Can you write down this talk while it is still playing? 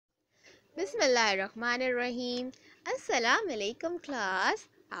Bismillahirrahmanirrahim. Assalamu alaikum class.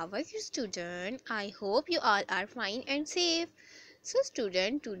 How are you student? I hope you all are fine and safe. So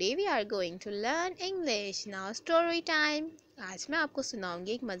student, today we are going to learn English. Now story time. आज मैं आपको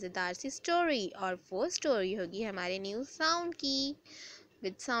सुनाऊंगी एक मज़ेदार सी story और वो story होगी हमारे new sound की.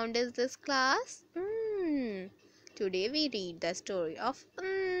 Which sound is this class? Today we read the story of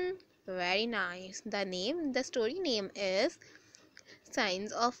Very nice. The story name is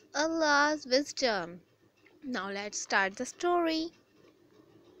Signs of Allah's Wisdom. Now let's start the story.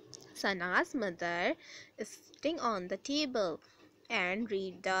 Sana's mother is sitting on the table and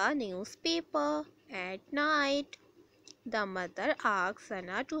read the newspaper at night. The mother asks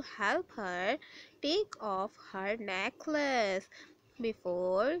Sana to help her take off her necklace.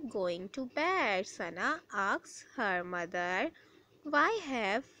 Before going to bed, Sana asks her mother, "Why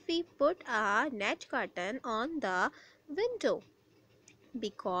have we put a net curtain on the window?"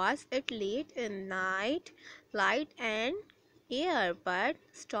 "Because it late in night light and air but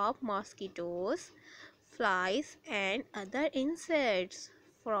stop mosquitoes, flies and other insects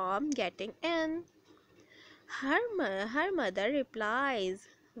from getting in." Her mother replies,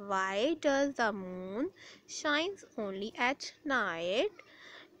 "Why does the moon shines only at night?"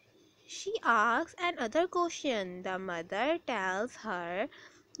 She asks another question. The mother tells her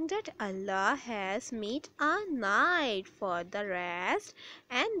that Allah has made a night for the rest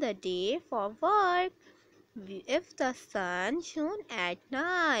and the day for work. If the sun shone at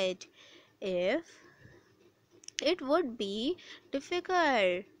night, if it would be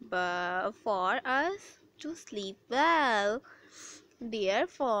difficult for us to sleep well.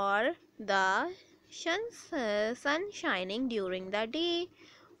 Therefore, the sun shining during the day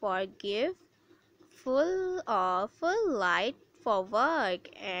forgive full light for work,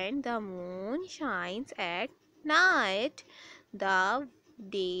 and the moon shines at night the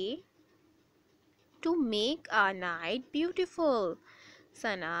day to make a night beautiful.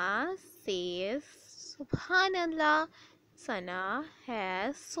 Sana says, "Subhanallah." Sana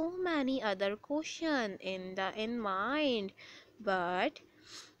has so many other questions in mind, but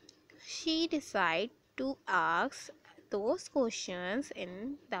she decides to ask those questions in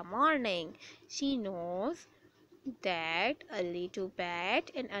the morning. She knows that early to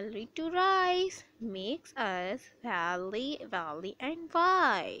bed and early to rise makes us wealthy and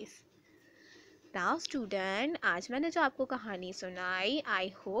wise. Now student, आज मैंने जो आपको कहानी सुनाई, I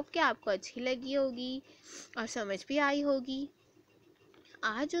hope कि आपको अच्छी लगी होगी और समझ भी आई होगी.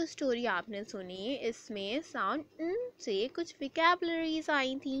 आज जो स्टोरी आपने सुनी, इसमें साउंड से कुछ विकैबुलरीज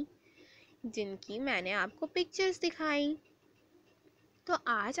आई थी जिनकी मैंने आपको पिक्चर्स दिखाई. तो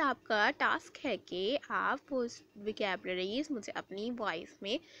आज आपका टास्क है कि आप उस विकैबुलरीज मुझे अपनी वॉइस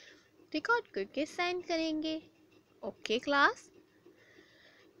में रिकॉर्ड करके सेंड करेंगे. ओके क्लास,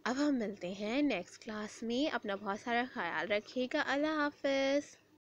 अब हम मिलते हैं नेक्स्ट क्लास में. अपना बहुत सारा ख्याल रखिएगा. अल्लाह हाफ़िज़.